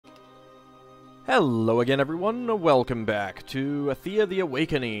Hello again, everyone. Welcome back to Thea the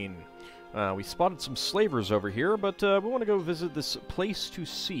Awakening. We spotted some slavers over here, but we want to go visit this place to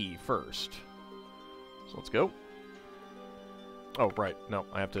see first. So let's go. Oh, right. No,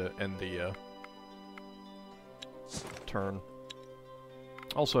 I have to end the turn.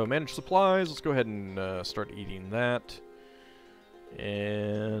 Also, manage supplies. Let's go ahead and start eating that.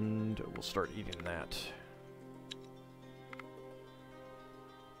 And we'll start eating that.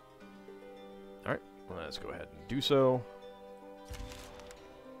 Alright, let's go ahead and do so.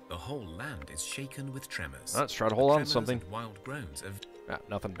 The whole land is shaken with tremors. Let's try to hold on to something. Wild groans of...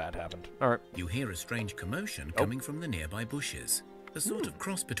 nothing bad happened. Alright. You hear a strange commotion coming from the nearby bushes. A sort of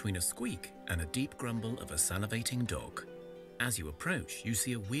cross between a squeak and a deep grumble of a salivating dog. As you approach, you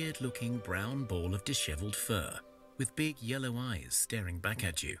see a weird-looking brown ball of disheveled fur, with big yellow eyes staring back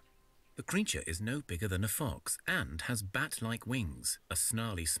at you. The creature is no bigger than a fox and has bat-like wings, a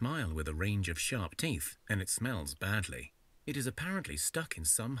snarly smile with a range of sharp teeth, and it smells badly. It is apparently stuck in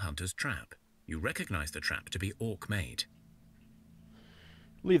some hunter's trap. You recognize the trap to be orc-made.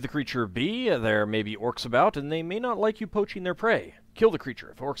 Leave the creature be. There may be orcs about, and they may not like you poaching their prey. Kill the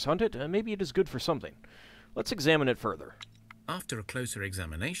creature. If orcs hunt it, maybe it is good for something. Let's examine it further. After a closer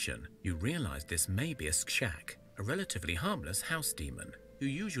examination, you realize this may be a skshak, a relatively harmless house demon, who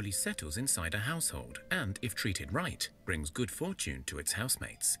usually settles inside a household and, if treated right, brings good fortune to its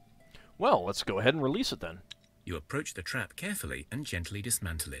housemates. Well, let's go ahead and release it then. You approach the trap carefully and gently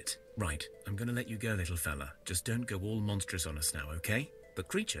dismantle it. Right, I'm gonna let you go, little fella. Just don't go all monstrous on us now, okay? The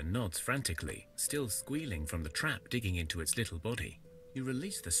creature nods frantically, still squealing from the trap digging into its little body. You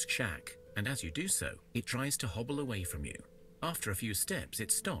release the skshak, and as you do so, it tries to hobble away from you. After a few steps,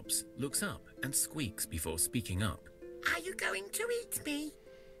 it stops, looks up, and squeaks before speaking up. Are you going to eat me?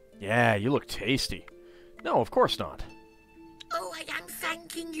 Yeah, you look tasty. No, of course not. Oh, I am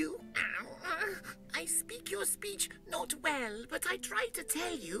thanking you. I speak your speech not well, but I try to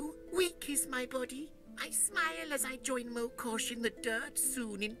tell you. Weak is my body. I smile as I join Mokosh in the dirt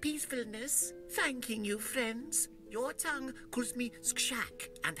soon in peacefulness. Thanking you, friends. Your tongue calls me Skshak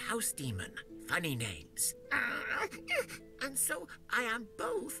and House Demon. Funny names. And so I am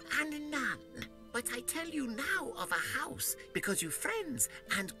both and none. But I tell you now of a house because you're friends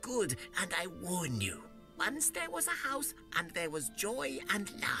and good, and I warn you. Once there was a house and there was joy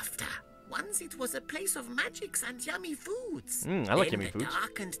and laughter. Once it was a place of magics and yummy foods. I like yummy foods. Then the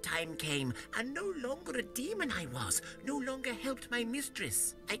darkened time came, and no longer a demon I was, no longer helped my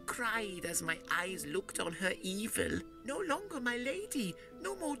mistress. I cried as my eyes looked on her evil. No longer my lady,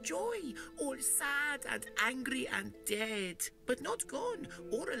 no more joy, all sad and angry and dead. But not gone,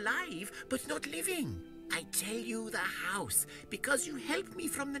 or alive, but not living. I tell you the house, because you helped me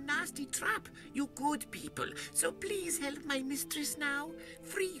from the nasty trap, you good people. So please help my mistress now.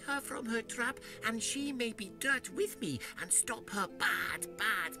 Free her from her trap, and she may be dirt with me and stop her bad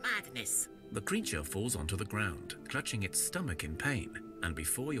madness. The creature falls onto the ground, clutching its stomach in pain, and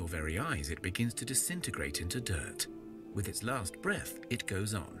before your very eyes it begins to disintegrate into dirt. With its last breath, it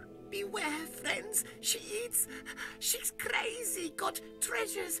goes on. Beware, friends. She eats. She's crazy. Got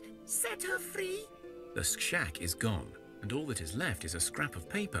treasures. Set her free. The skshak is gone, and all that is left is a scrap of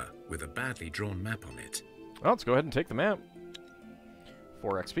paper with a badly drawn map on it. Well, let's go ahead and take the map.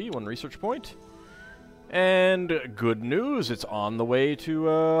 4 XP, 1 research point. And good news, it's on the way to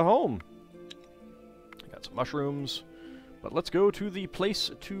home. Got some mushrooms. But let's go to the place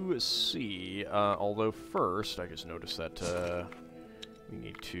to see. Although first, I just noticed that we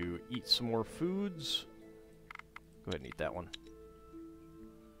need to eat some more foods. Go ahead and eat that one.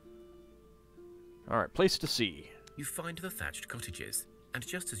 Alright, place to see. You find the thatched cottages, and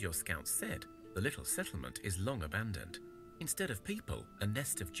just as your scouts said, the little settlement is long abandoned. Instead of people, a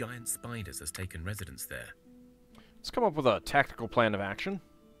nest of giant spiders has taken residence there. Let's come up with a tactical plan of action.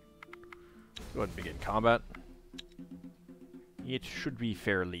 Go ahead and begin combat. It should be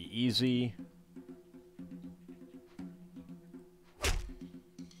fairly easy.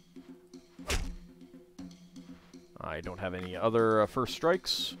 I don't have any other first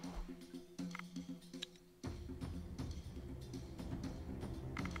strikes.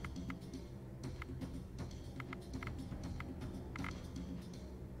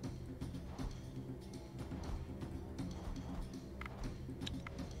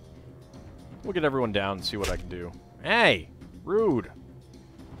 We'll get everyone down and see what I can do. Hey! Rude!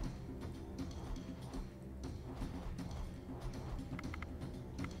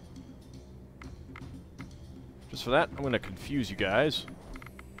 Just for that, I'm going to confuse you guys.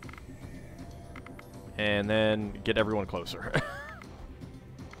 And then get everyone closer.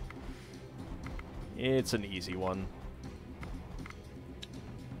 It's an easy one.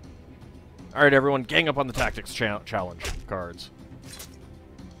 Alright, everyone, gang up on the tactics challenge cards.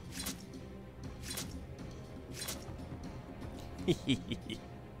 You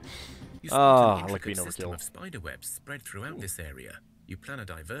spot an I like being intricate system overkill. of spider webs spread throughout this area. You plan a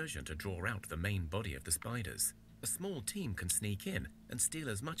diversion to draw out the main body of the spiders. A small team can sneak in and steal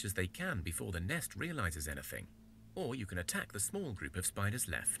as much as they can before the nest realizes anything. Or you can attack the small group of spiders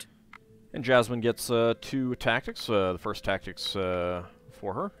left. And Jasmine gets 2 tactics. The first tactics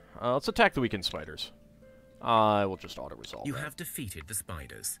for her. Let's attack the weakened spiders. I will just auto-resolve You that. have defeated the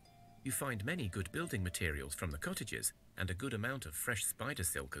spiders. You find many good building materials from the cottages and a good amount of fresh spider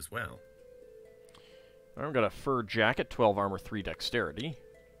silk as well. I've got a fur jacket, 12 armor, 3 dexterity.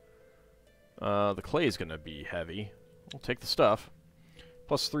 The clay is going to be heavy. We'll take the stuff.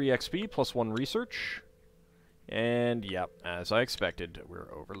 Plus 3 XP, plus 1 research. And, yep, as I expected, we're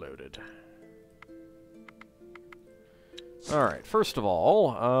overloaded. Alright, first of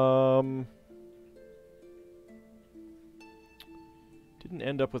all, didn't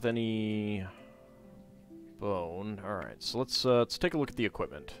end up with any bone. Alright, so let's take a look at the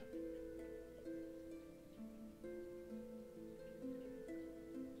equipment.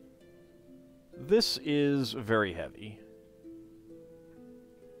 This is very heavy.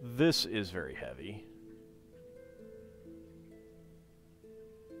 This is very heavy.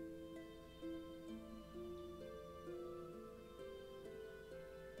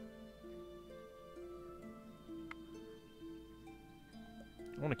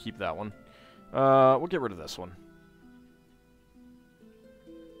 I want to keep that one. We'll get rid of this one.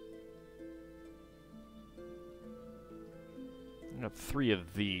 I got 3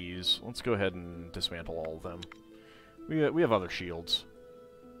 of these. Let's go ahead and dismantle all of them. We have other shields.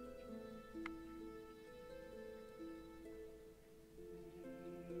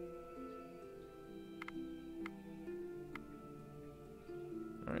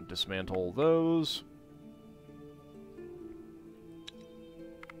 Alright, dismantle those.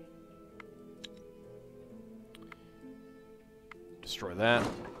 Destroy that.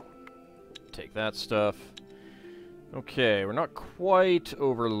 Take that stuff. Okay, we're not quite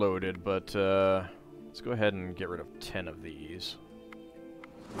overloaded, but let's go ahead and get rid of 10 of these.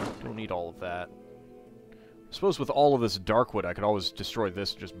 Don't need all of that. I suppose with all of this darkwood, I could always destroy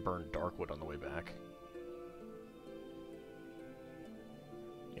this and just burn darkwood on the way back.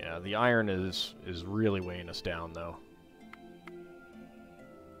 Yeah, the iron is really weighing us down, though.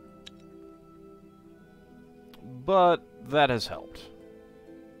 But that has helped.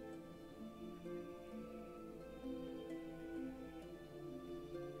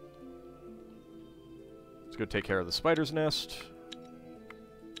 Let's go take care of the spider's nest.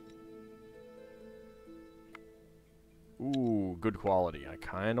 Ooh, good quality. I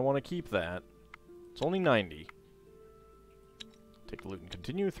kind of want to keep that. It's only 90. Take the loot and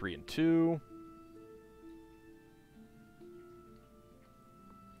continue. 3 and 2.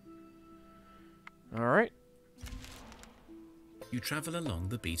 Alright. You travel along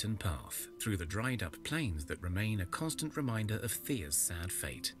the beaten path, through the dried-up plains that remain a constant reminder of Thea's sad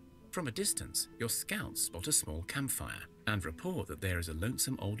fate. From a distance, your scouts spot a small campfire, and report that there is a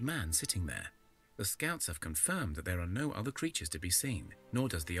lonesome old man sitting there. The scouts have confirmed that there are no other creatures to be seen, nor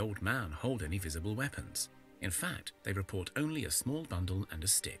does the old man hold any visible weapons. In fact, they report only a small bundle and a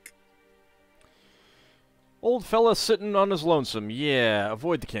stick. Old fella sitting on his lonesome. Yeah,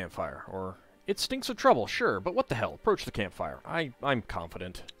 avoid the campfire. Or, it stinks of trouble, sure, but what the hell? Approach the campfire. I'm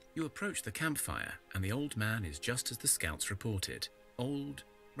confident. You approach the campfire, and the old man is just as the scouts reported. Old,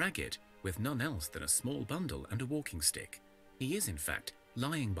 ragged, with none else than a small bundle and a walking stick. He is, in fact,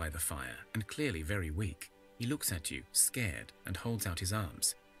 lying by the fire, and clearly very weak. He looks at you, scared, and holds out his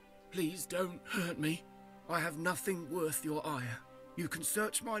arms. Please don't hurt me. I have nothing worth your ire. You can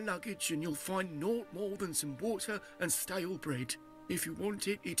search my luggage and you'll find naught more than some water and stale bread. If you want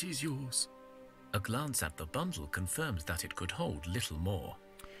it, it is yours. A glance at the bundle confirms that it could hold little more.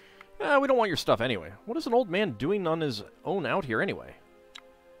 We don't want your stuff anyway. What is an old man doing on his own out here anyway?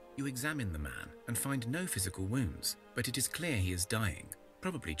 You examine the man and find no physical wounds, but it is clear he is dying,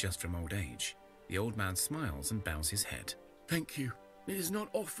 probably just from old age. The old man smiles and bows his head. Thank you. It is not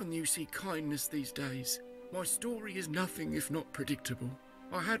often you see kindness these days. My story is nothing if not predictable.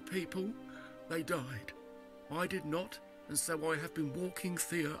 I had people, they died. I did not, and so I have been walking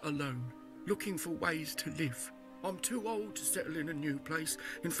Thea alone, looking for ways to live. I'm too old to settle in a new place.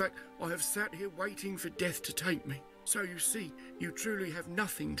 In fact, I have sat here waiting for death to take me. So you see, you truly have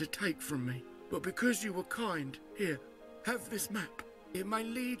nothing to take from me. But because you were kind, here, have this map. It may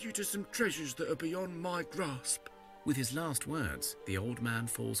lead you to some treasures that are beyond my grasp. With his last words, the old man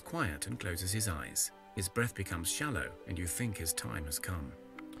falls quiet and closes his eyes. His breath becomes shallow, and you think his time has come.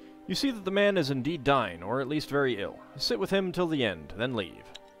 You see that the man is indeed dying, or at least very ill. Sit with him till the end, then leave.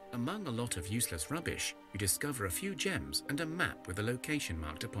 Among a lot of useless rubbish, you discover a few gems and a map with a location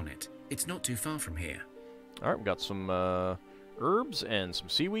marked upon it. It's not too far from here. Alright, we've got some herbs and some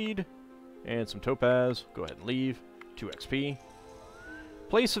seaweed and some topaz. Go ahead and leave. 2 XP.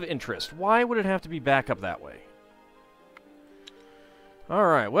 Place of interest. Why would it have to be back up that way?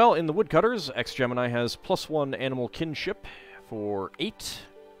 Alright, well, in the woodcutters, X-Gemini has +1 animal kinship for 8.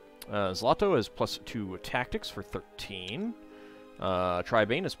 Zlato has +2 tactics for 13.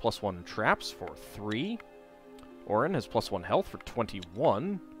 Tribane has +1 traps for 3. Orin has +1 health for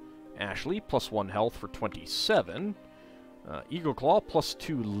 21. Ashley +1 health for 27. Eagleclaw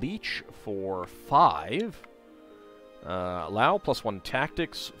 +2 leech for 5. Lau +1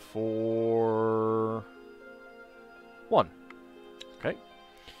 tactics for 1. Okay.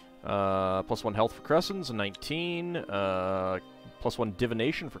 +1 health for Cressons, 19. +1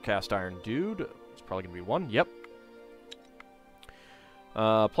 divination for Cast Iron Dude. It's probably going to be 1. Yep.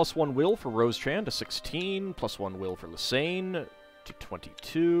 +1 will for Rose Chan to 16. +1 will for Lysane to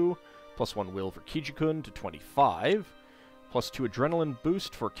 22. +1 will for Kijikun to 25. +2 adrenaline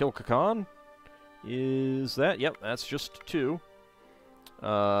boost for Kilkakan. Is that? Yep, that's just 2.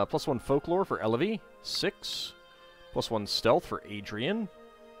 +1 folklore for Elevie, 6. +1 stealth for Adrian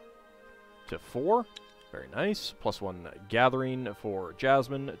to 4. Very nice. +1 gathering for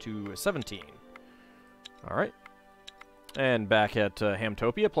Jasmine to 17. Alright. And back at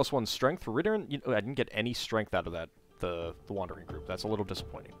Hamtopia, +1 strength for Ritter. You know, I didn't get any strength out of that, the Wandering Group. That's a little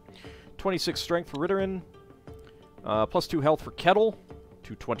disappointing. 26 strength for Ritterin. +2 health for Kettle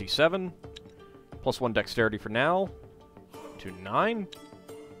to 27. +1 dexterity for Now to 9.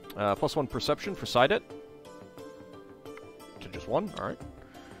 +1 perception for Sidet to just 1. Alright.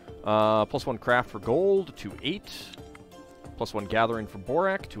 +1 craft for Gold to 8. +1 gathering for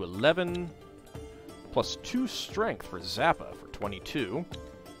Borak to 11. +2 strength for Zappa for 22.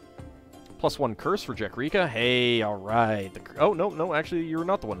 +1 curse for Jekrika. Hey, alright. Oh, no, actually, you're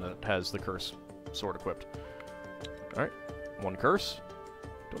not the one that has the curse sword equipped. Alright. 1 curse.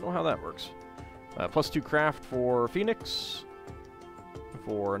 Don't know how that works. +2 craft for Phoenix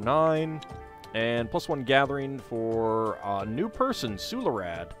for 9. And +1 gathering for a new person,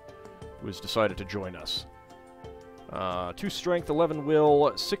 Sularad, who has decided to join us. 2 strength, 11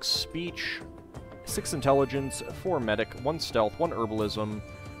 will, 6 speech, 6 intelligence, 4 medic, 1 stealth, 1 herbalism,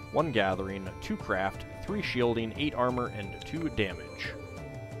 1 gathering, 2 craft, 3 shielding, 8 armor, and 2 damage.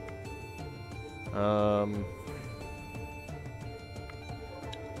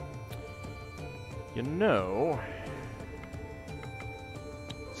 You know,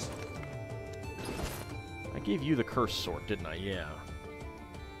 I gave you the curse sword, didn't I? Yeah.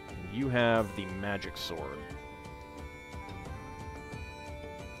 And you have the magic sword.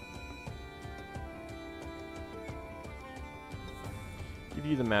 Give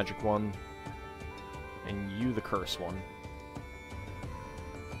you the magic one, and you the curse one.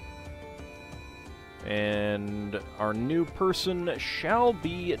 And our new person shall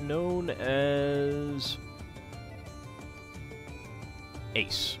be known as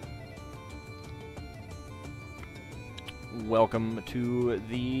Ace. Welcome to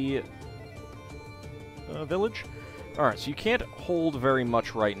the village. Alright, so you can't hold very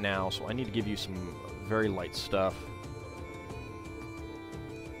much right now, so I need to give you some very light stuff.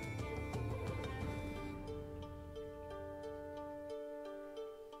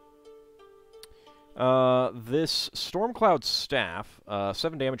 This Stormcloud Staff,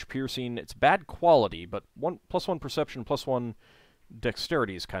 7 damage piercing, it's bad quality, but +1 perception, +1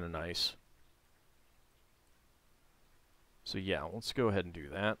 dexterity is kind of nice. So yeah, let's go ahead and do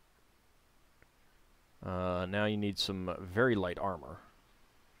that. Now you need some very light armor.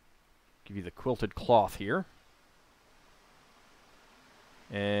 Give you the quilted cloth here.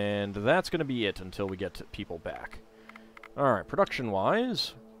 And that's going to be it until we get people back. Alright,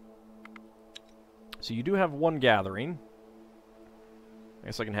 production-wise, so you do have 1 gathering. I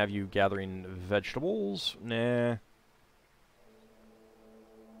guess I can have you gathering vegetables. Nah.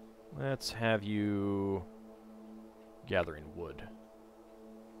 Let's have you gathering wood.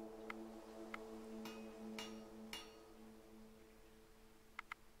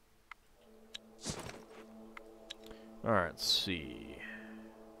 Alright, let's see.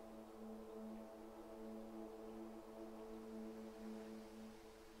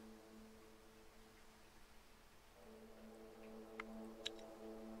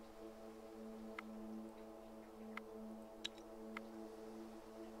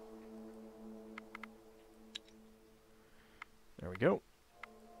 There we go.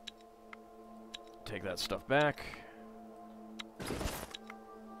 Take that stuff back.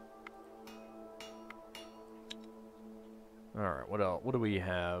 Alright, what else? What do we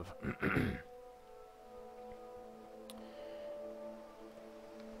have?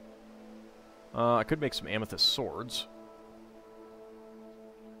 I could make some amethyst swords.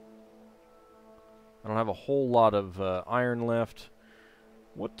 I don't have a whole lot of iron left.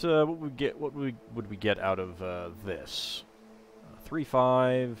 What would we get? What would we get out of this? 3,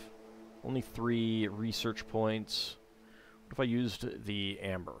 5, only 3 research points. What if I used the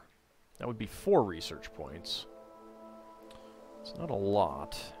amber? That would be 4 research points. It's not a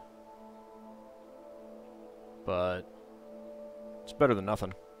lot, but it's better than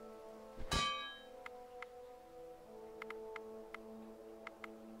nothing.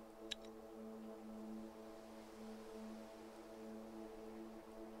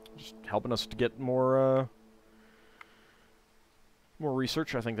 Just helping us to get more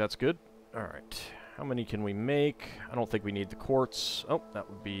research. I think that's good. All right, how many can we make? I don't think we need the quartz. Oh, that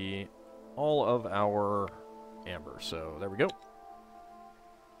would be all of our amber. So there we go.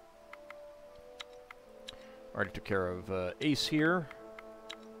 Already took care of Ace here.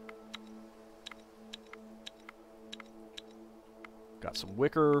 Got some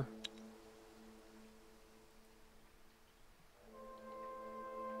wicker.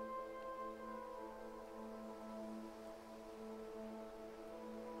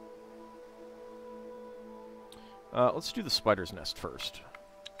 Let's do the spider's nest first.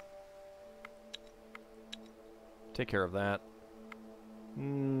 Take care of that.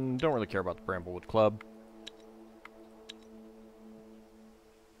 Don't really care about the Bramblewood Club.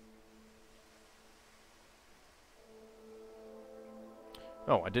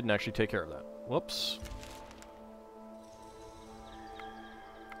 Oh, I didn't actually take care of that. Whoops.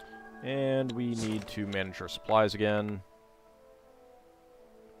 And we need to manage our supplies again.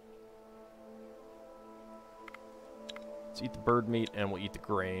 Let's eat the bird meat, and we'll eat the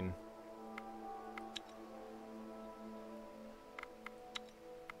grain.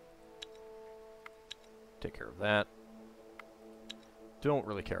 Take care of that. Don't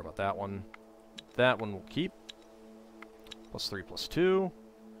really care about that one. That one we'll keep. +3, +2.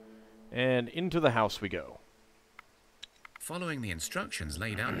 And into the house we go. Following the instructions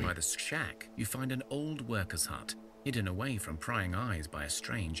laid out by the shack, you find an old worker's hut, hidden away from prying eyes by a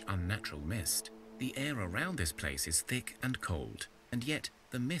strange, unnatural mist. The air around this place is thick and cold, and yet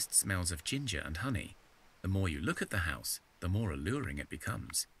the mist smells of ginger and honey. The more you look at the house, the more alluring it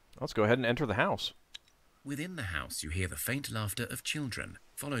becomes. Let's go ahead and enter the house. Within the house, you hear the faint laughter of children,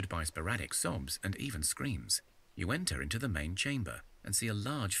 followed by sporadic sobs and even screams. You enter into the main chamber and see a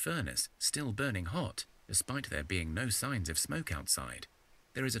large furnace still burning hot, despite there being no signs of smoke outside.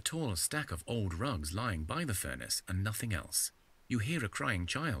 There is a tall stack of old rugs lying by the furnace and nothing else. You hear a crying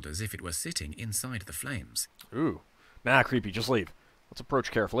child as if it were sitting inside the flames. Ooh. Nah, creepy, just leave. Let's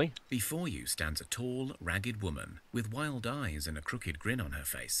approach carefully. Before you stands a tall, ragged woman with wild eyes and a crooked grin on her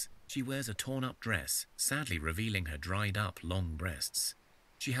face. She wears a torn-up dress, sadly revealing her dried-up, long breasts.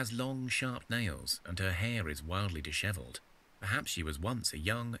 She has long, sharp nails, and her hair is wildly disheveled. Perhaps she was once a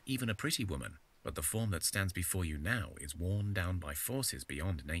young, even a pretty woman, but the form that stands before you now is worn down by forces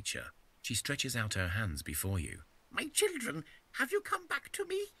beyond nature. She stretches out her hands before you. My children, have you come back to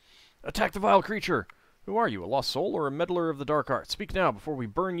me? Attack the vile creature! Who are you, a lost soul or a meddler of the dark arts? Speak now before we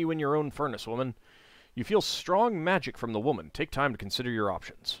burn you in your own furnace, woman. You feel strong magic from the woman. Take time to consider your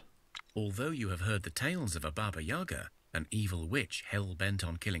options. Although you have heard the tales of a Baba Yaga, an evil witch hell-bent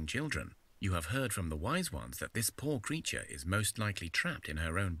on killing children, you have heard from the wise ones that this poor creature is most likely trapped in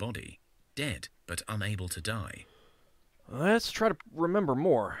her own body, dead but unable to die. Let's try to remember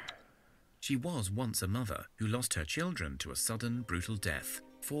more. She was once a mother who lost her children to a sudden, brutal death,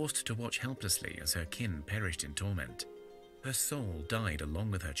 forced to watch helplessly as her kin perished in torment. Her soul died along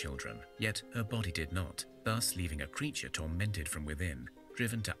with her children, yet her body did not, thus leaving a creature tormented from within,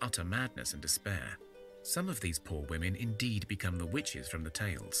 driven to utter madness and despair. Some of these poor women indeed become the witches from the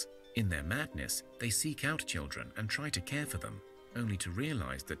tales. In their madness, they seek out children and try to care for them, only to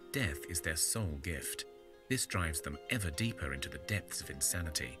realize that death is their sole gift. This drives them ever deeper into the depths of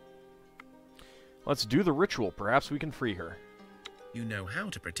insanity. Let's do the ritual. Perhaps we can free her. You know how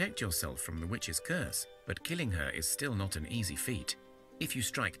to protect yourself from the witch's curse, but killing her is still not an easy feat. If you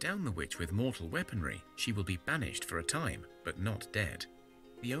strike down the witch with mortal weaponry, she will be banished for a time, but not dead.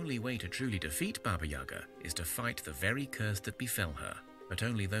 The only way to truly defeat Baba Yaga is to fight the very curse that befell her, but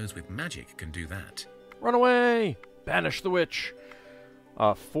only those with magic can do that. Run away! Banish the witch!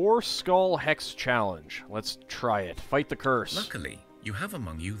 4-skull hex challenge. Let's try it. Fight the curse. Luckily, you have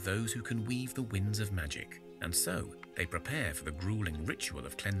among you those who can weave the winds of magic, and so they prepare for the grueling ritual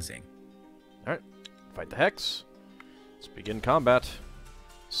of cleansing. Alright, fight the hex. Let's begin combat.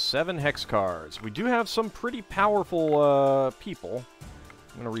 7 hex cards. We do have some pretty powerful people.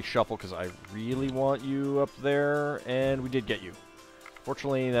 I'm going to reshuffle because I really want you up there, and we did get you.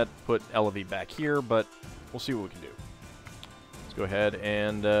 Fortunately, that put Elevy back here, but we'll see what we can do. Let's go ahead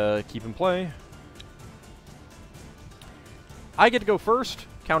and keep in play. I get to go first.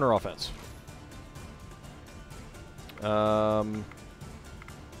 Counter offense.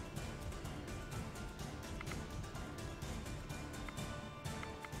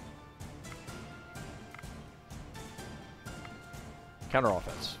 Counter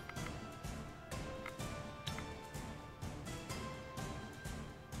offense.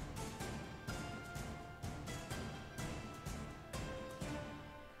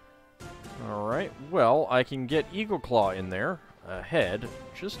 Alright, well, I can get Eagle Claw in there, ahead,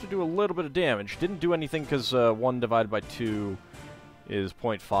 just to do a little bit of damage. Didn't do anything because 1 divided by 2 is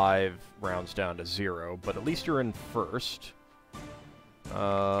 0.5 rounds down to 0, but at least you're in first.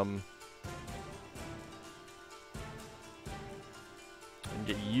 And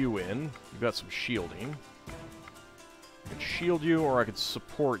get you in. You've got some shielding. I could shield you, or I could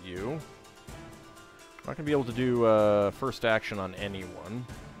support you. I'm not going to be able to do first action on anyone.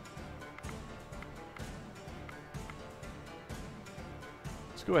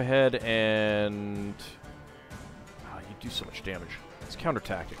 Let's go ahead and... you do so much damage. It's counter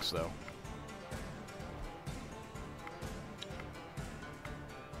tactics, though.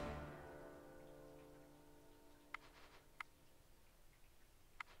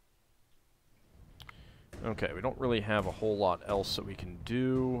 Okay, we don't really have a whole lot else that we can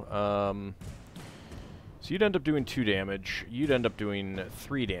do. So you'd end up doing 2 damage. You'd end up doing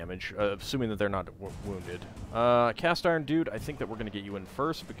 3 damage, assuming that they're not wounded. Cast Iron Dude, I think that we're going to get you in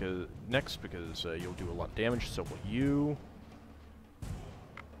first, because you'll do a lot of damage, so will you.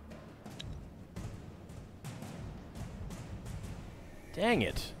 Dang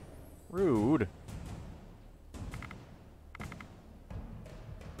it. Rude.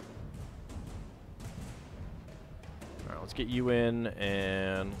 Alright, let's get you in,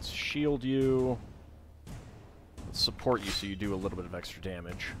 and let's shield you. Let's support you so you do a little bit of extra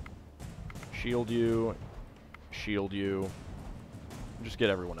damage. Shield you. Shield you. Just get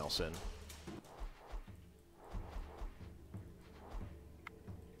everyone else in.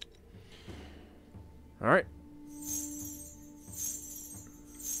 Alright.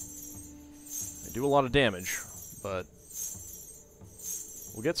 They do a lot of damage, but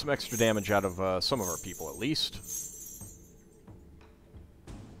we'll get some extra damage out of some of our people, at least.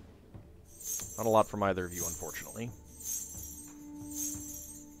 Not a lot from either of you, unfortunately.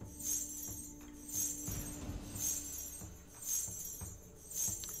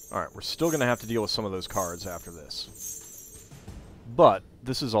 Alright, we're still going to have to deal with some of those cards after this. But,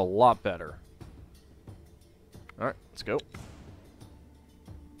 this is a lot better. Alright, let's go.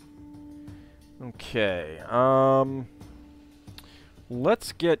 Okay,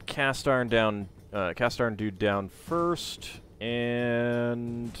 let's get Cast Iron Dude down first,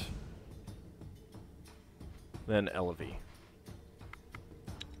 and then Elevy.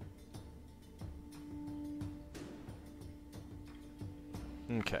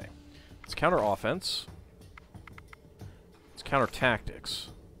 Okay. Let's counter offense. Let's counter tactics.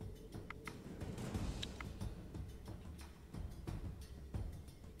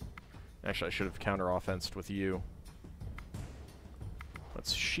 Actually, I should have counter offensed with you.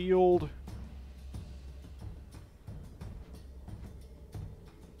 Let's shield.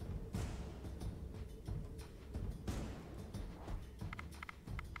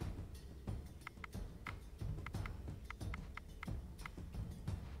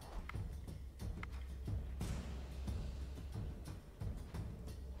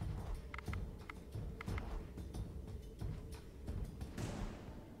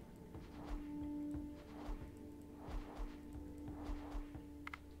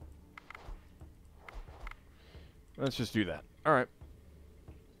 Let's just do that. Alright.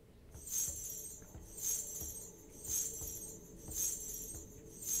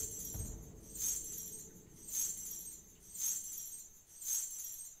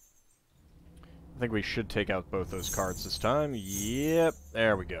 I think we should take out both those cards this time. Yep,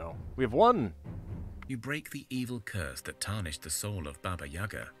 there we go. We have 1! You break the evil curse that tarnished the soul of Baba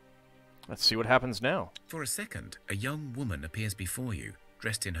Yaga. Let's see what happens now. For a second, a young woman appears before you,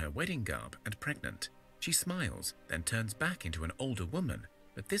 dressed in her wedding garb and pregnant. She smiles, then turns back into an older woman,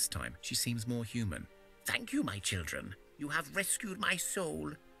 but this time she seems more human. Thank you, my children. You have rescued my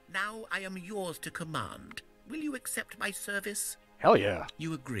soul. Now I am yours to command. Will you accept my service? Hell yeah.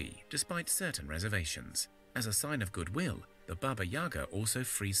 You agree, despite certain reservations. As a sign of goodwill, the Baba Yaga also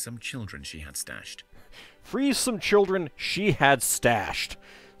frees some children she had stashed. Freeze some children she had stashed.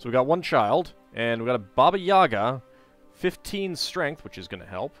 So we got one child, and we got a Baba Yaga, 15 strength, which is going to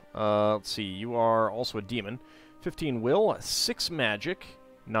help. Let's see, you are also a demon. 15 will, 6 magic,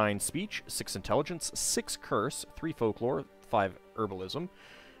 9 speech, 6 intelligence, 6 curse, 3 folklore, 5 herbalism,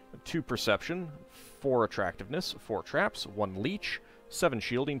 2 perception, 4 attractiveness, 4 traps, 1 leech, 7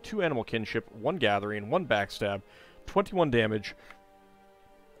 shielding, 2 animal kinship, 1 gathering, 1 backstab, 21 damage,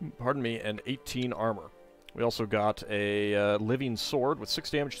 pardon me, and 18 armor. We also got a living sword with 6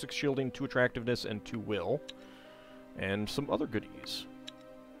 damage, 6 shielding, 2 attractiveness, and 2 will. And some other goodies.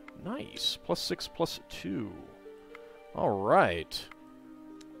 Nice. +6, +2. Alright.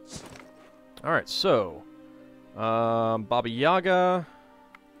 Alright, so. Baba Yaga.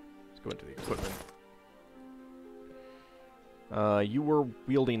 Let's go into the equipment. You were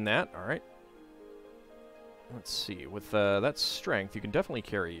wielding that. Alright. Let's see. With that strength, you can definitely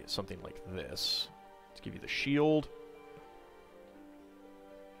carry something like this. Let's give you the shield.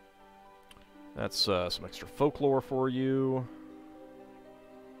 That's some extra folklore for you.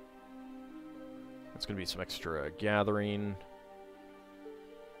 That's going to be some extra gathering.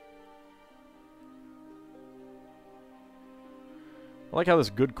 I like how this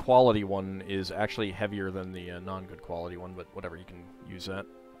good quality one is actually heavier than the non-good quality one, but whatever, you can use that.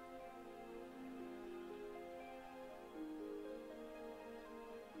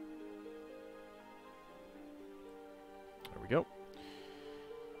 There we go.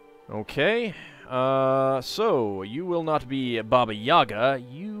 Okay, so you will not be Baba Yaga,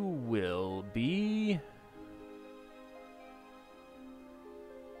 you will be...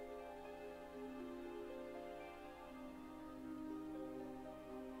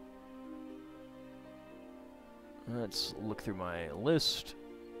 Let's look through my list.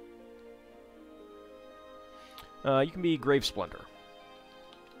 You can be Grave Splendor.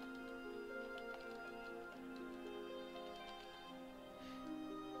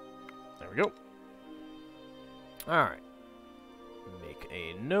 There we go. Alright. Make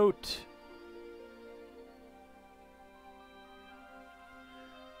a note.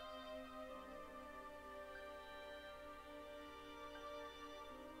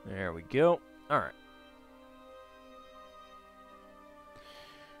 There we go. Alright.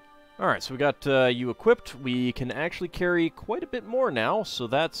 Alright, so we got you equipped. We can actually carry quite a bit more now, so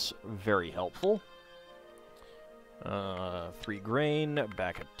that's very helpful. 3 grain,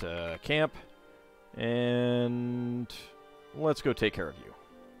 back at camp. And let's go take care of you.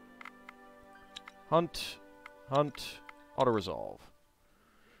 Hunt, hunt, auto-resolve.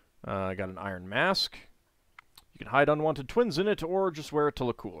 I got an iron mask. You can hide unwanted twins in it, or just wear it to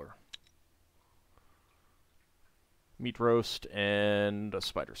look cooler. Meat roast and a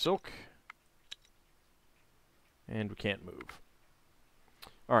spider silk. And we can't move.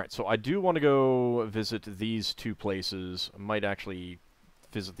 Alright, so I do want to go visit these 2 places. I might actually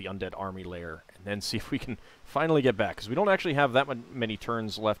visit the Undead Army Lair and then see if we can finally get back, because we don't actually have that many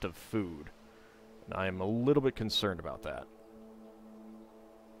turns left of food. And I am a little bit concerned about that.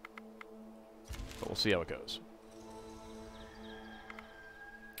 But we'll see how it goes.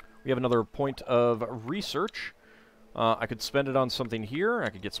 We have another point of research. I could spend it on something here. I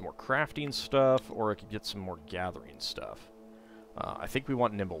could get some more crafting stuff, or I could get some more gathering stuff. I think we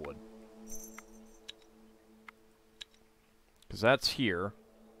want Nimblewood. Because that's here.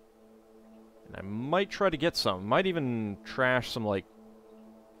 And I might try to get some. Might even trash some, like,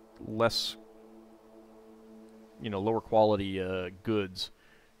 less, you know, lower quality goods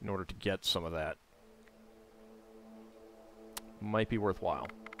in order to get some of that. Might be worthwhile.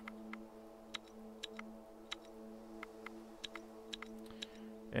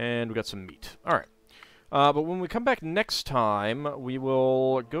 And we got some meat. Alright. But when we come back next time, we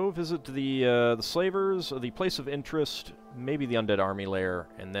will go visit the slavers, the place of interest, maybe the Undead Army Lair,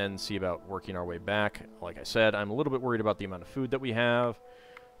 and then see about working our way back. Like I said, I'm a little bit worried about the amount of food that we have.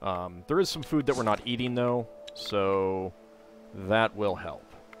 There is some food that we're not eating, though, so that will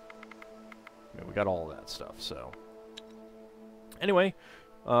help. I mean, we got all of that stuff, so... Anyway,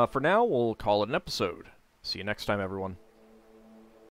 for now, we'll call it an episode. See you next time, everyone.